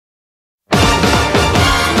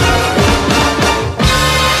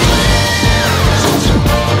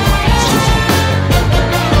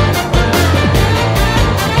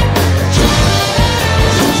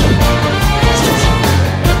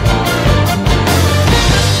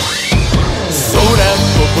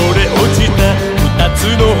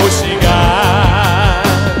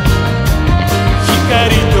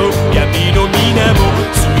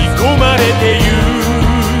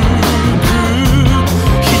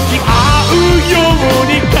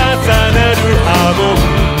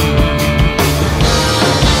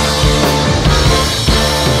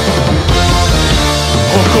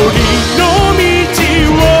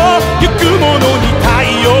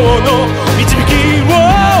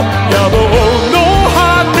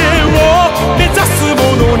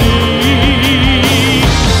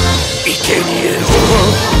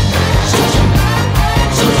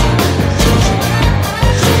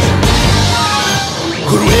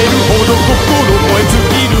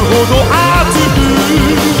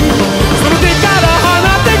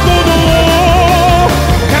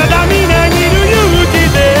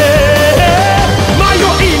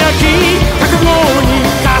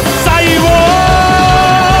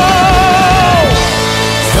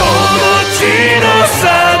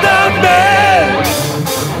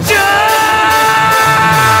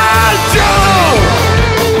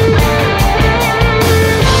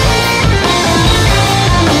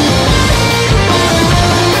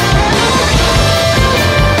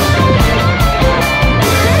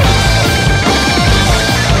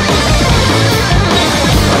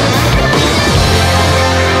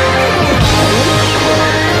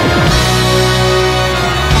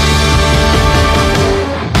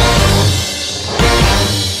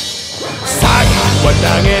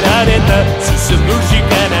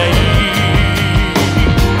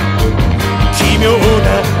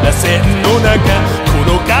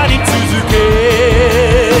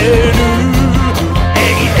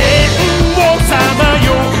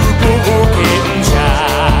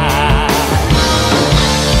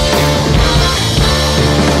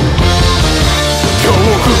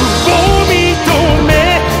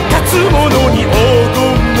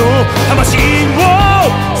魂を、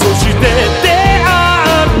そして出会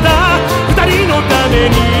った二人のため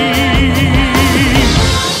に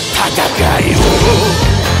戦いを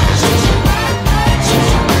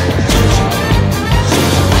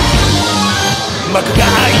幕が開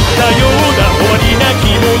いたような終わりなき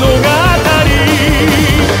物語、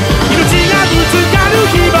命がぶつかる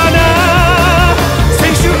火花、青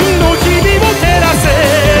春の日々を照らせ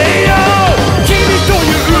よ、君と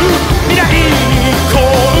いう未来に幸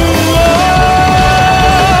運を、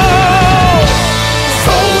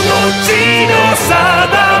その地の定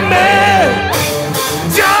め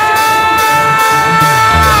ジョ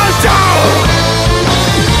ジョ、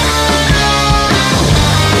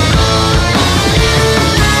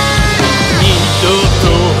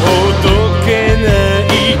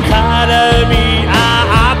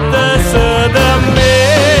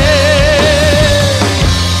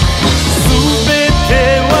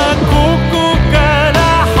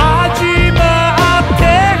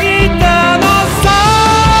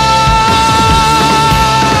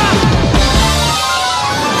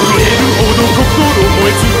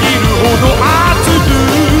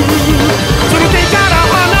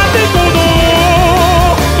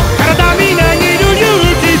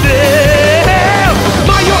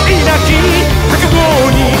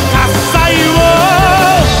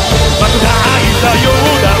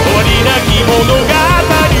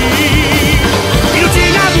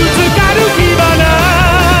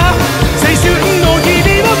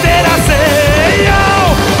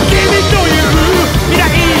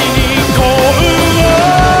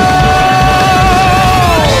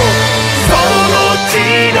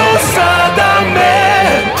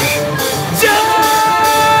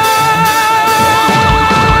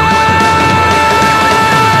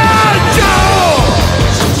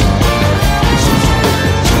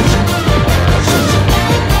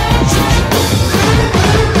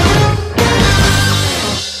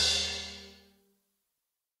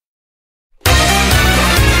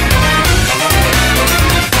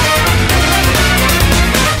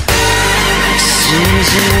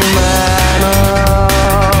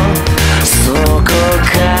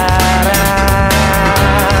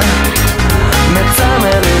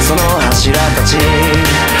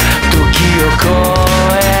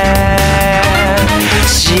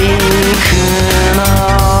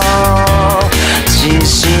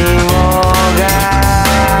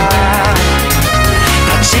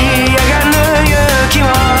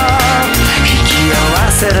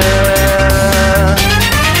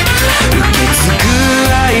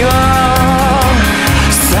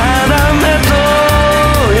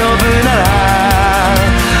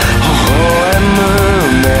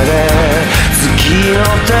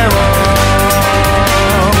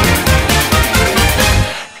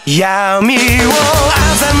闇を欺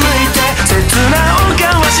いて刹那を交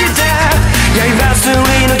わして刃すり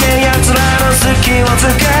抜け奴らの隙をつ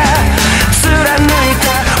け貫い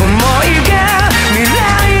た想いが未来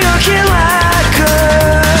を開く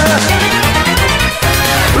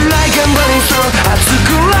Like a burning stone 熱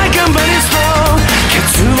く Like a burning stone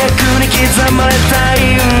血脈に刻まれた因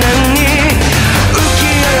縁に浮き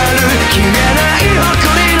上がる消えない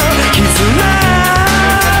誇りの絆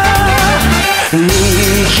握り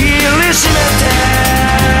しめて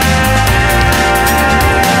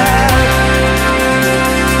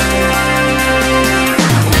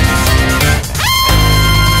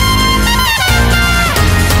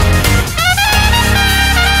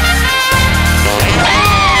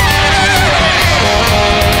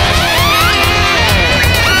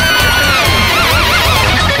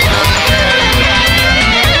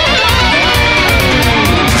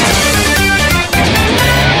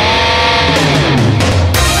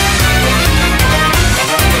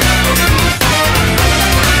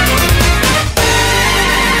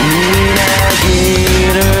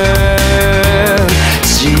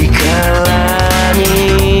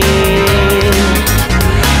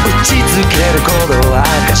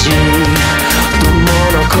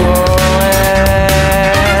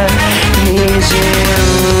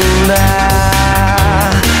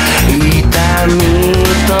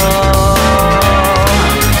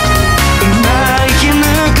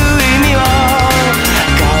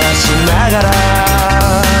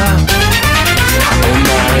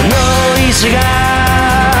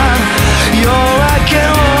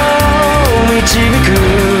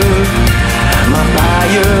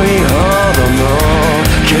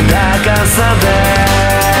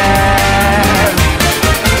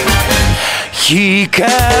光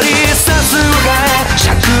さす我が灼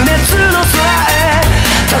熱の空へ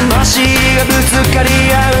魂がぶつかり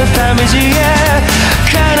合う旅路へ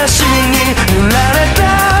悲しみに塗られた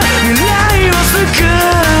未来を救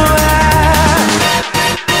う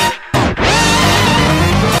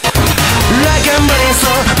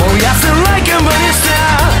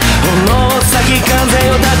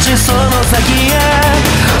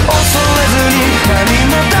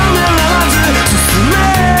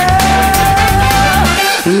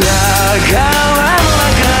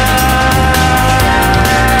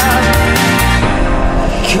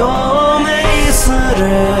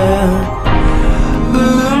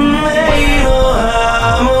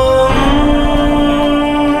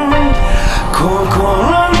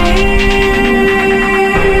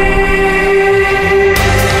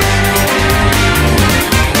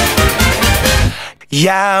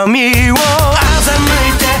闇を欺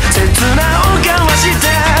いて切なを交わして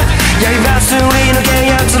刃すり抜け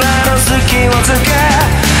奴らの隙をつけ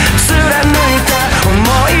貫いた想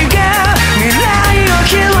いが未来を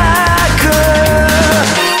開く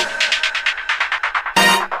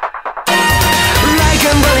Like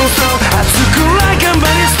a burning stone 熱く Like a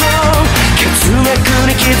burning stone 血脈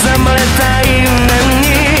に刻まれた因縁に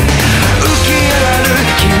浮き上がる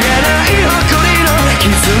消えない誇りの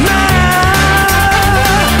絆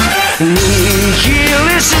握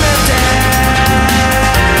りしめて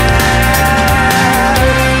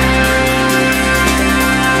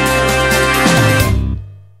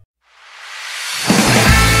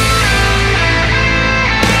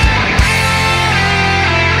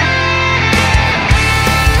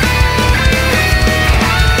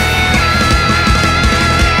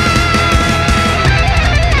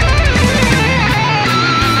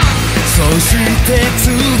そして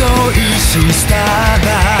集いしスターダ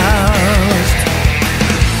スト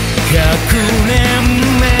100年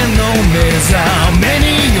目の目覚めに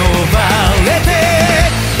呼ばれて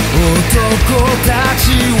男た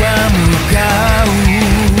ちは向かう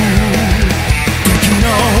敵の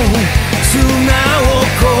砂を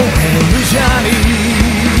越えるジャーニ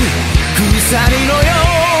ー鎖のよ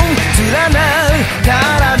う連な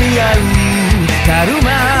絡み合うたるま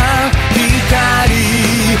光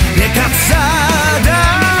でかさ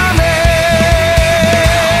だ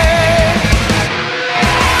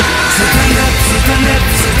め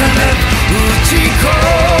つかめ打ち込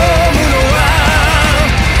むのは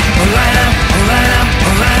Alright up, alright up,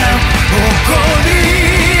 alright up 誇り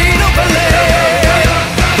のバレー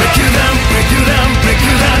Break you down, break you down, break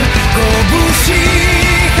you down 拳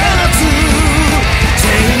放つ聖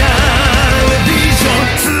なるビジョ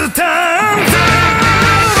ンスタンド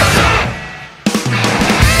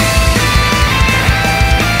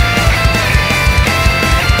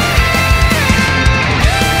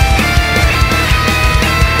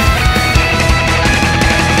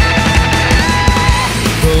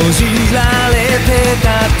閉じられてた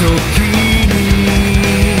時に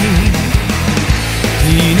日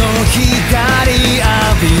の光浴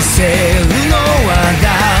びせるのは誰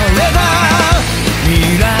だ未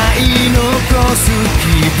来残す希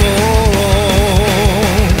望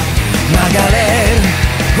流れる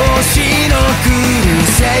星のクル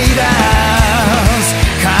セイダーズ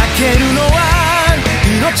かけるのは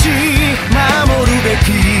命守るべき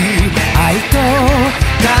愛と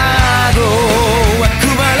カードは配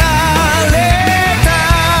られた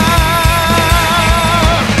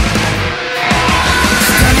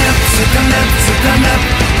つかめ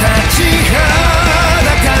立ちはだ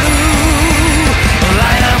かる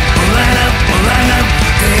Line up, line up, line up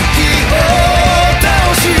敵を倒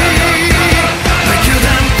し Break you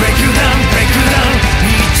down, break you down, break you down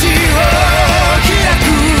道を開く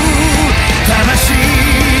魂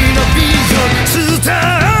の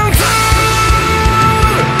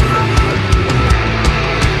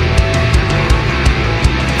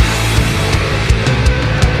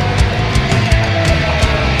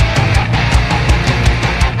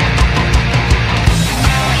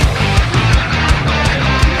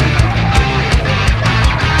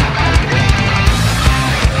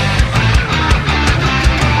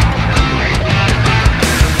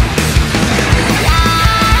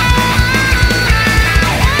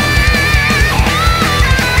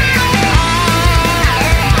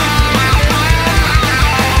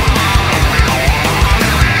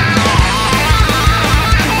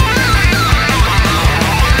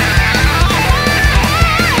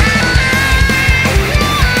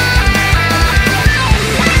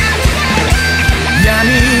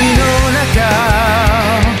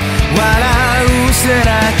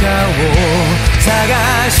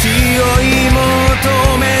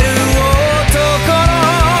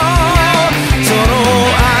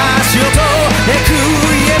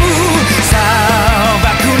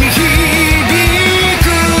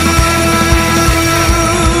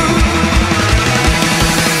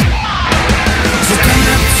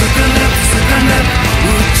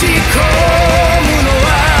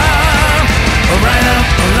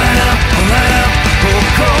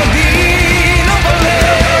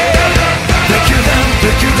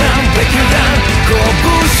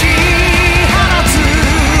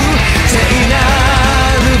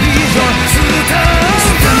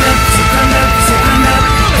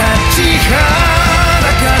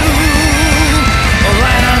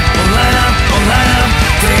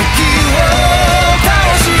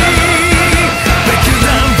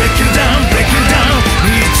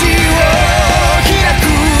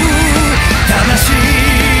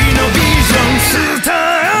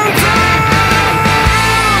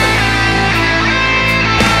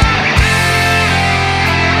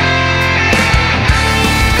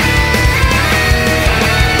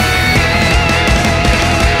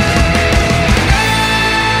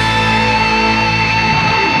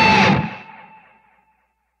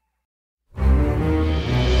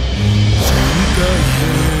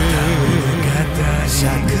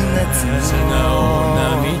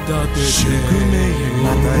宿命ま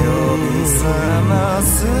た呼び覚ま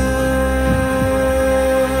す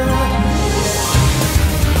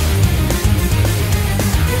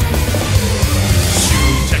執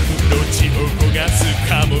着の血を焦がす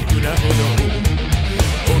寡黙なもの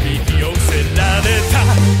おびき寄せられた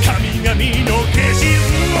神々の化身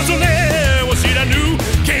恐れを知らぬ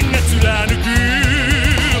剣が貫く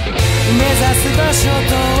目指す場所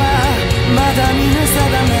とはまだ見ぬ定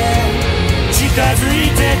め近づい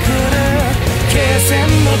てくる決戦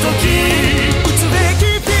の時打つべき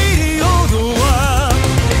ピリオドは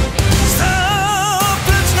ストッ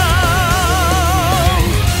プ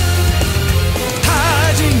始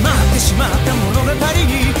まってしまった物語に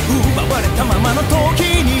奪われたままの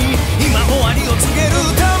時に今終わりを告げる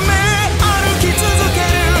ため歩き続け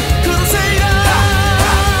るクルセイダー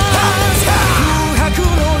空白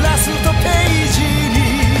のラストページに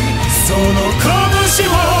その拳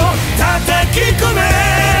を叩き込め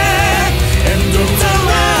End of the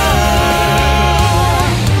world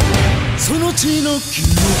その血の記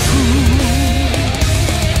憶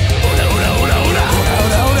オラオラオラオラオラオ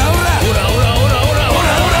ラオラオラオラオラオラオラオラオラ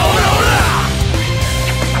オラオラ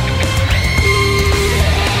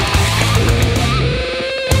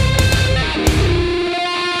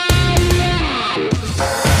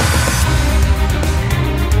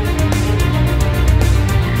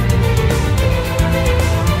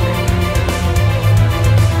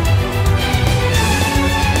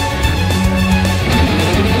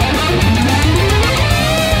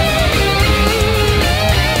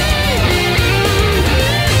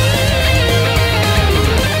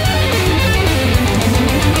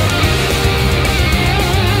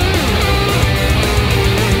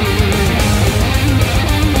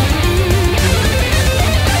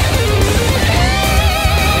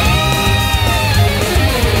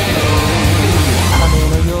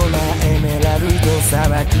砂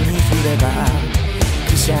漠に降れば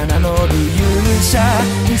クシャ名乗る勇者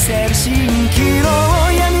見せる蜃気楼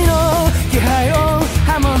闇の気配を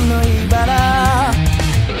波紋の茨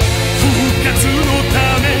復活のた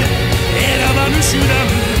め選ばぬ手段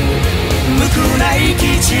無垢ない基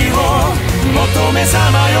地を求めさ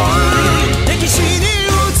まよう歴史に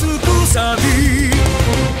美さび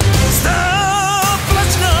スタープラ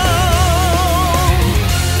チナ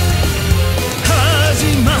始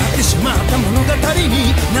まってしまった物語に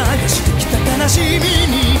流してきた悲しみ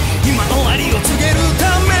に今終わりを告げる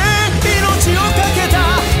ため命をかけた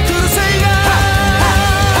クルセイダー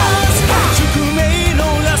宿命の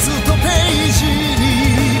ラストページに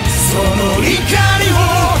その怒りを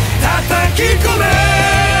叩き込め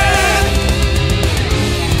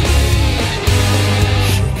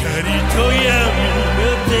光と闇の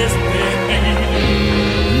デスティニー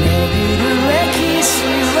巡る歴史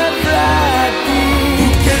はブラッディ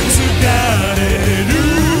受け継がれる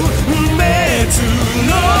不滅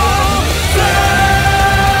のフライ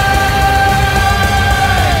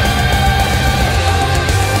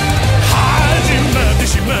始まって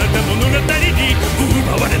しまった物語に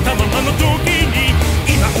奪われたままの時に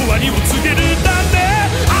今終わりを告げるため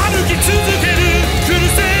歩き続けるクル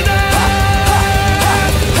セイダー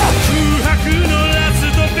空白のラス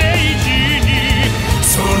トページに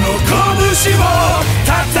その拳を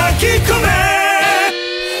叩き込め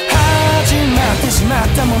始まってしまっ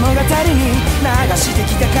た物語に流して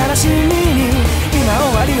きた悲しみに今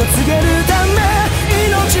終わりを告げるため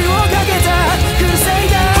命をかけたクルセイ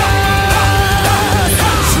ダー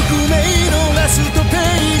宿命のラストペー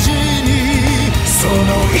ジにその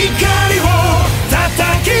怒りを叩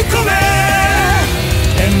き込め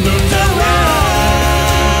End of the world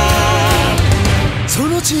そ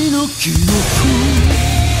の血の記憶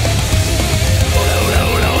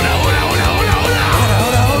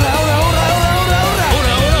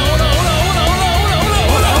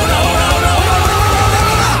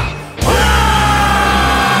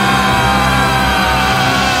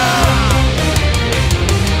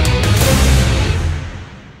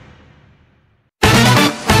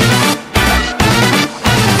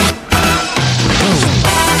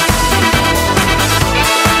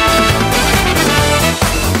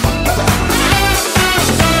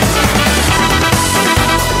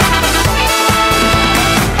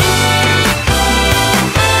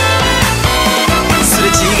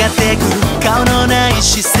顔のない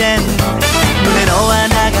視線胸の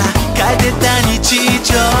穴が変えてた日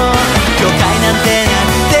常境界なんてな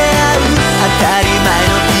く出会う当たり前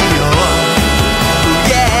の日々を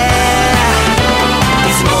Yeah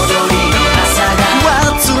いつも通りの朝がわ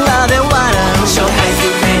つらで笑う紹介不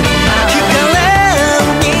明の聞かれる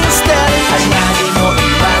ミステリー始まりも言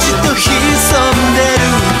わずと潜んでる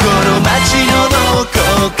この街のどこ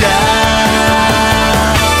か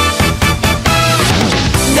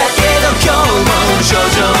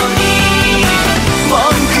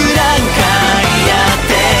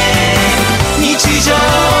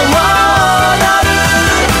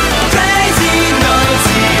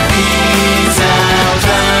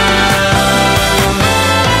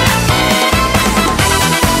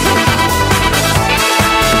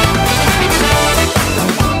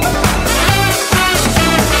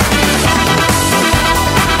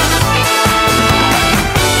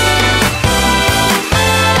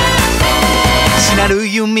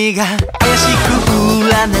歩みが怪しく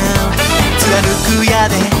占う貫く矢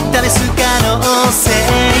で試す可能性了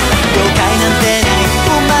解なんてない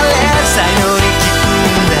生まれる才能に聞く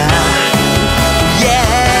んだ Yeah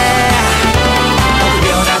臆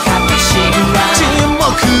病な確信は沈黙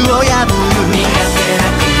を破る苦手な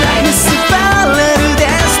くらい結ばれるデ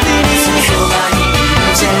スティニーそばにい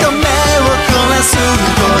るじっと目を凝らす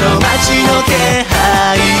この街の気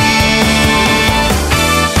配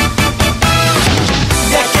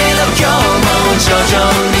今日も徐々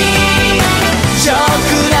にジョーク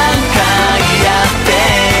なんかやって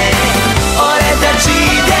俺たち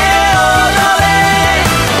で踊れ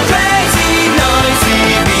Crazy noisy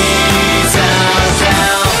bizarre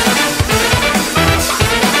town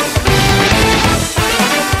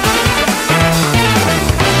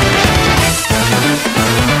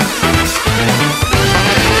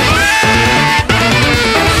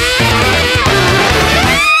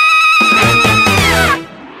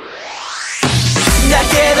だ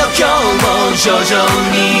けど今日も徐々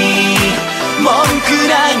に文句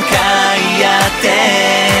なんか言って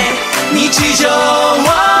日常を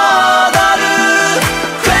踊る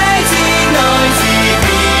Crazy noisy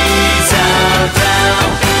bizarre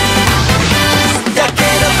town だけ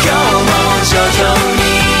ど今日も徐々に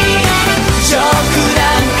ジョークな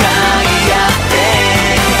んかやって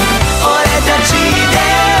俺たちで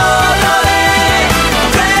踊れ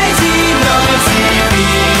Crazy noisy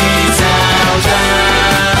bizarre town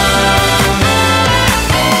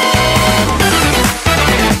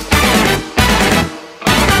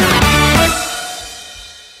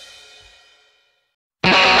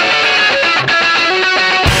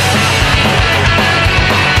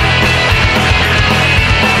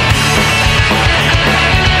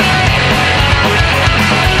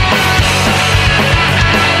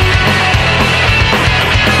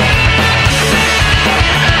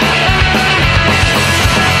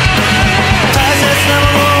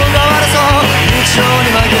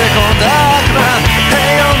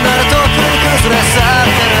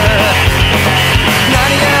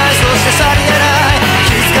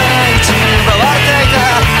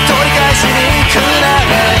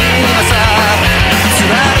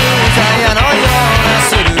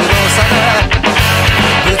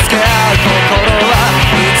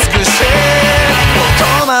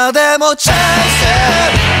チャイス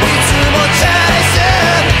いつもチャイス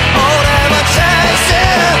俺はチャイス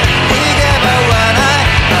逃げ場はな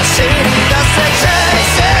い走り出せチャイ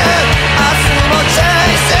ス明日もチャ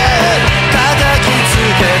イス叩きつ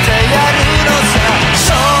けてやるのさ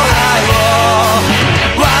勝敗を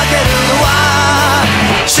分けるのは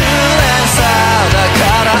執念さだか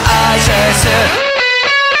らI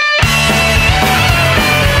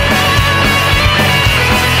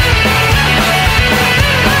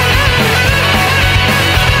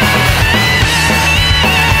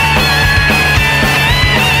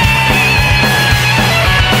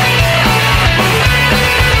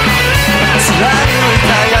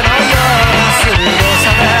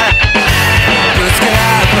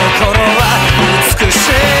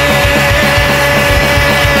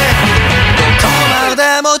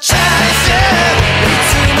チャイス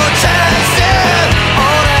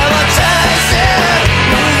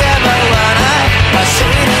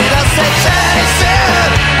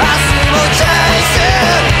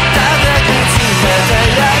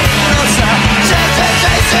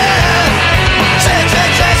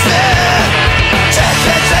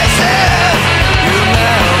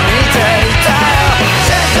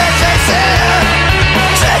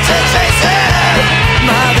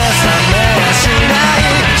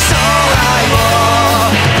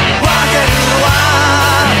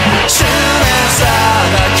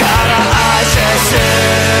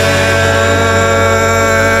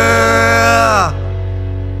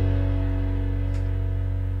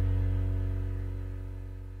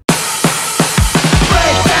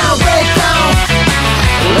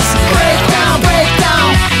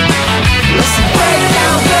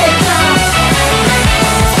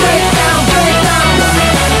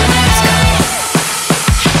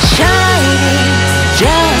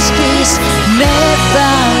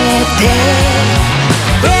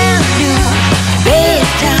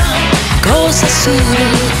する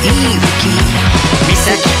息吹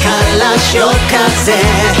岬から潮風ト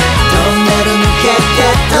ンネル抜けて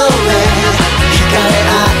通れ惹かれ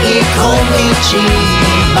合い小道に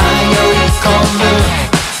迷い込む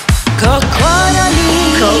心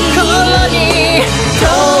に溶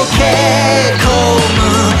け込む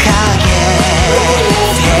影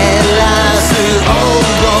照らす黄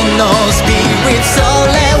金のスピリッツそ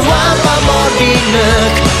れは守り抜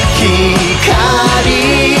く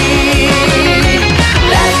光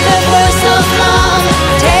Like the voice of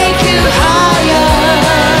love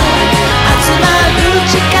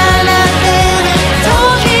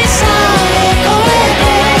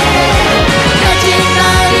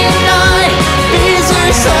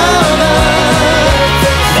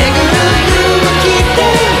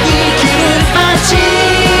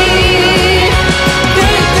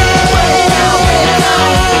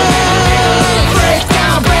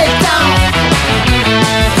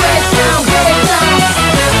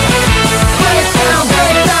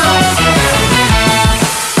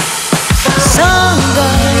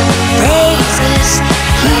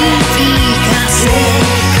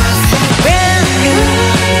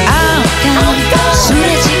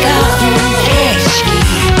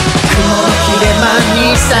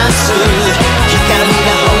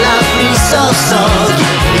ぎ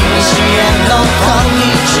西への小道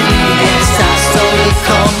へ誘い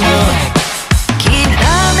込むきら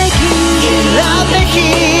めき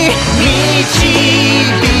導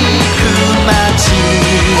く街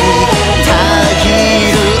たぎ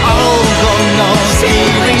る黄金のスピリ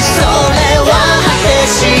ットそれは果て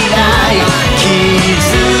しない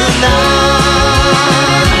絆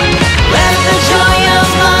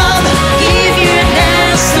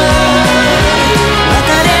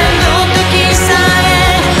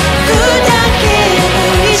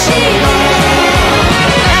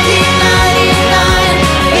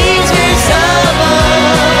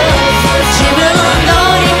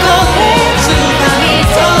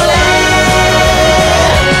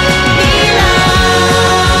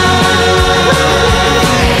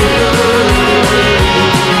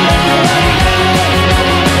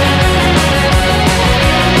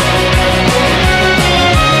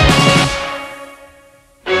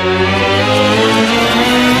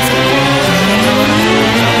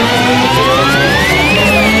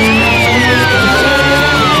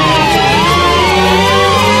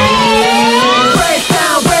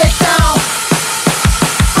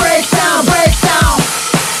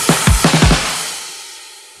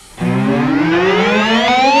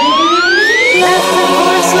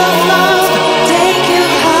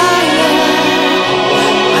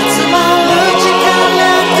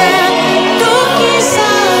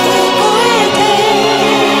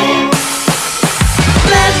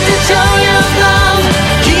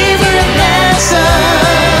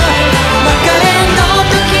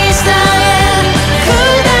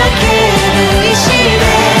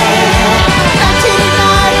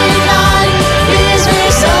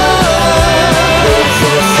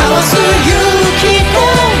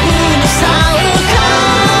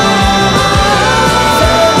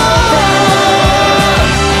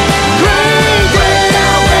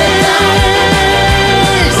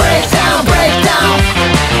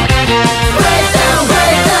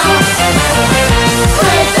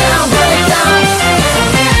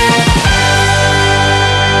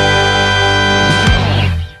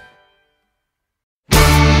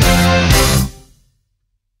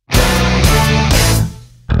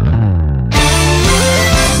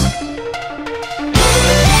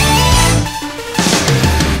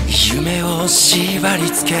縛り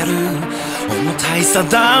付ける重たい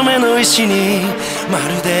定めの石にま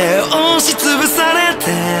るで押しつぶされて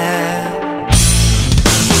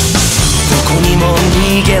どこにも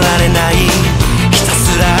逃げられないひた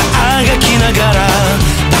すらあがきながらだ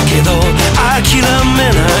けど諦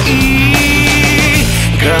めない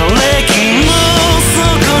瓦礫の底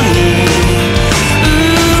に埋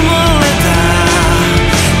もれた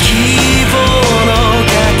希望のか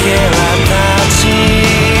けらたち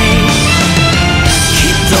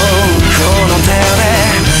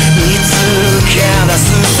出す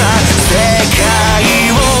さ世界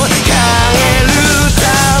を変えるた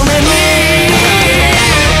めに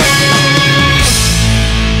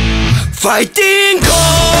ファイティング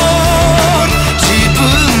自分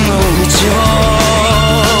の道を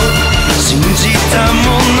信じたも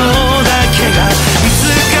のだけがいつ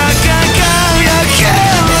か輝け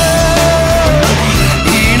る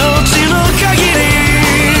命の限り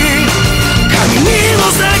神にも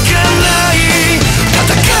逆らい戦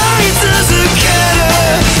い続ける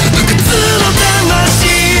不屈の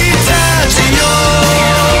魂たちよ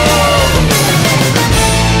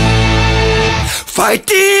ファイ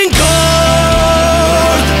ティング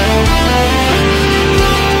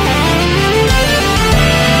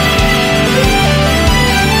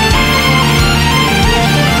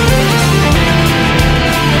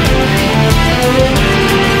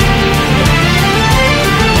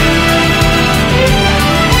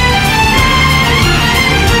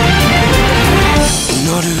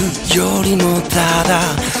よりもただ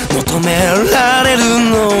求められる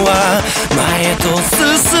のは前へと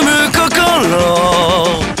進む心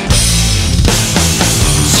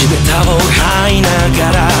地べたを這いな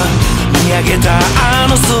がら見上げたあ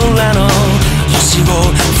の空の星を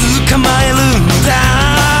捕まえるんだ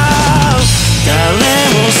誰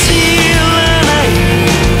も知らない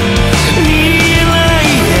未来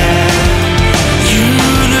へ揺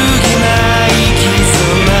るぎない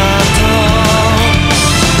絆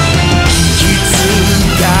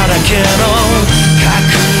だけの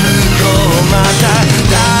覚悟をまた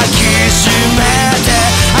抱きしめて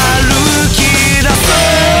歩き出す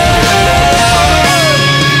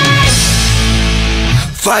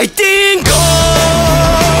ファイティング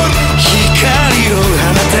光を放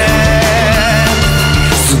て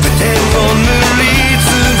全てを塗りつ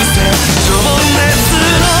ぶせ情熱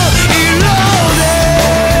の色で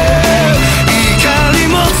怒り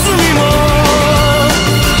も罪も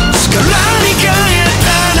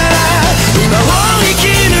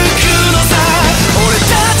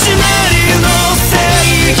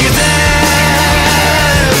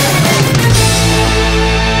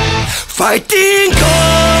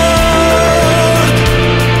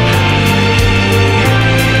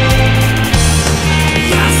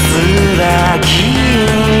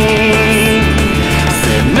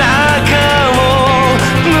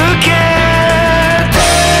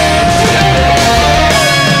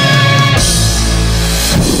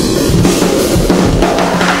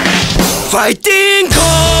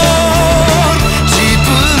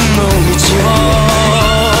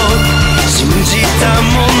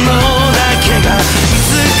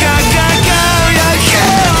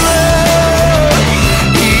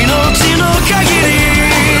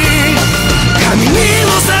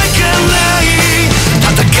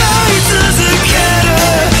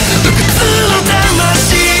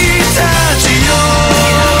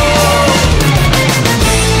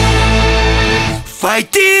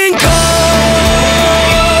Fighting cold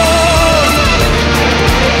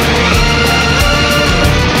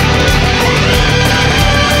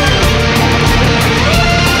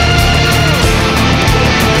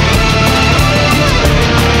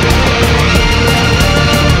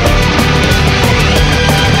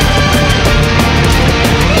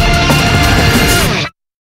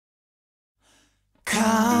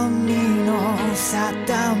神の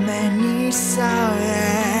定めにさ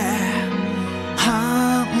え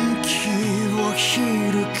反旗を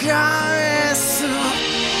翻す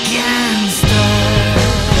Gangster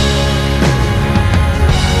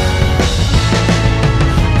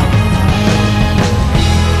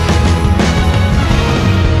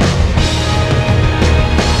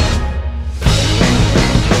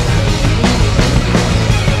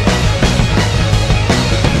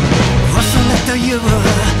という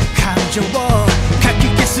感情をかき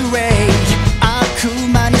消すウェイ悪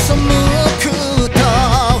魔に背くと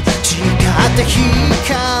違って光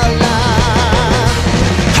ら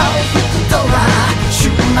報復とは終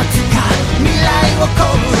末が未来を乞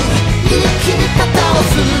う生き方を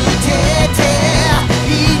捨てて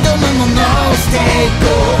挑むものを捨ていこ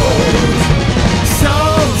うそう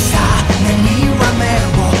さ目には目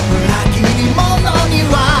を裏切り者に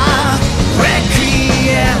はレクイ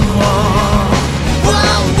エムを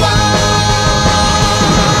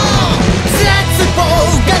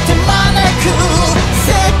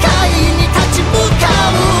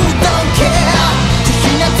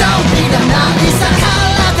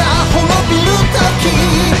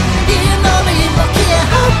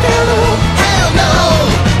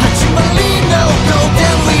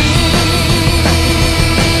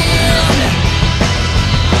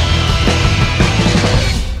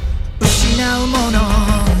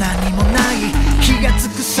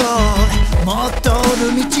戻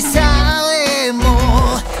る道さえも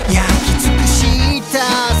焼き尽くした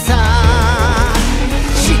さ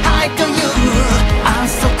支配という安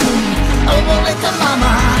息に溺れたまま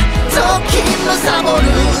時のサボる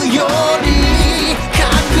より革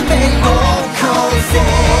命を起こせ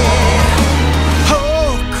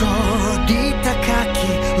誇り高き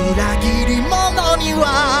裏切り者には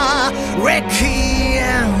レクイエ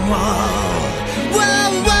ムを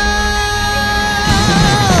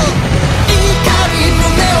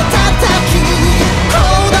胸を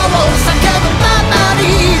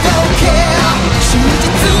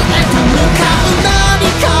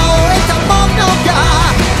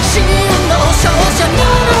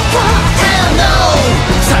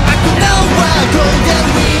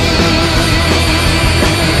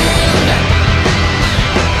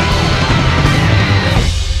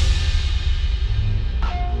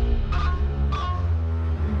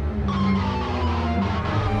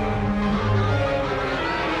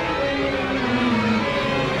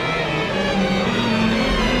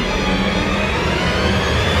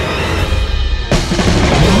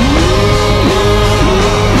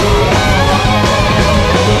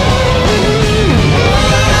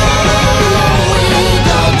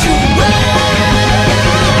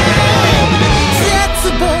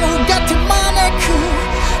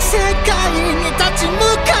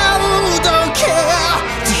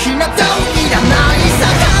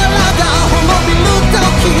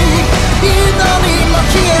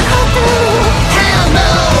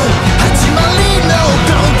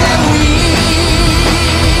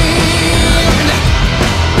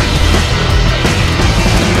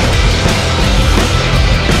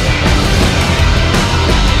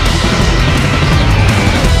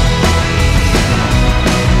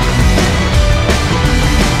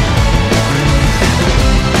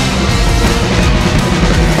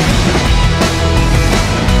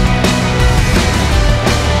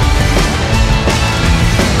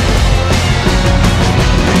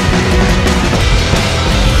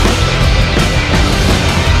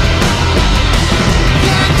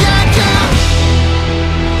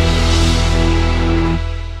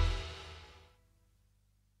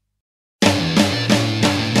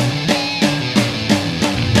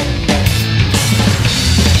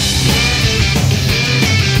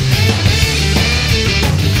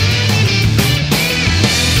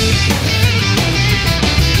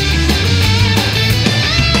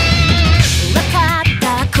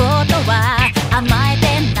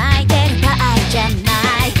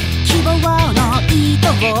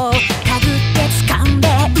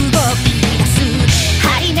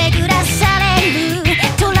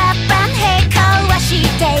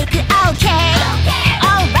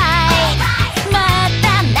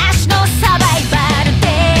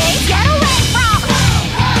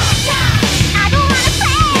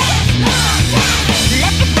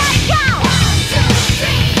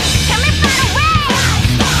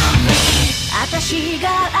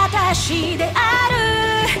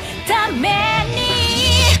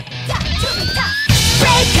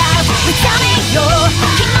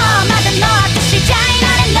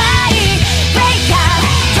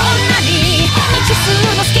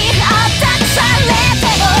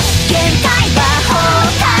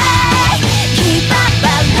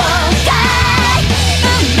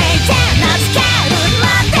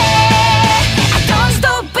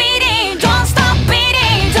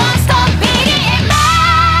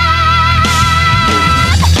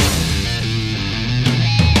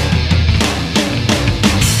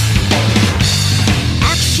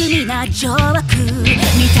味なジョークみ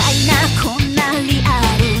たいなこんなリア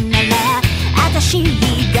ルなら私以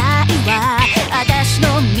外は私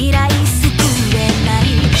の未来救えない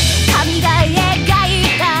神が描い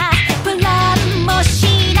たプランも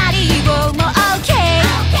シナリオも OK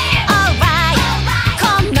Alright こ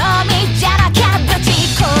の道じゃなきゃぶち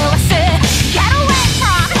壊す Get away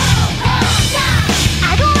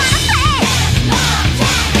I don't wanna play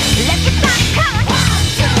Let's get back on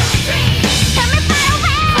 1, 2, 3 Tell me far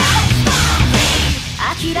away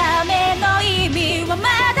諦めの意味はま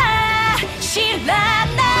だ知ら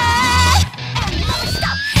ない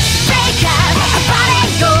Break out 暴れ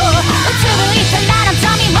ようつぶいたら望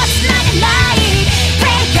みもつなげない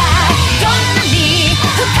Break out どんなに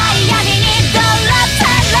深い闇に泥垂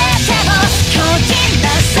れても強靭な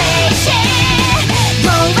精神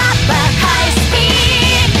Blow up at high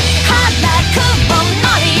speed 腹くを乗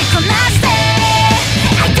りこなして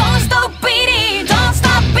I don't stop beating Don't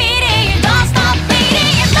stop beating Don't stop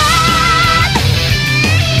beating your heart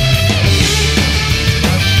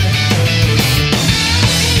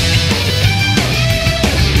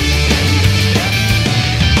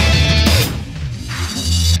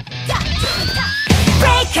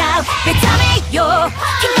Break out 目覚めよ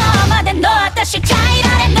昨日までの私ちゃ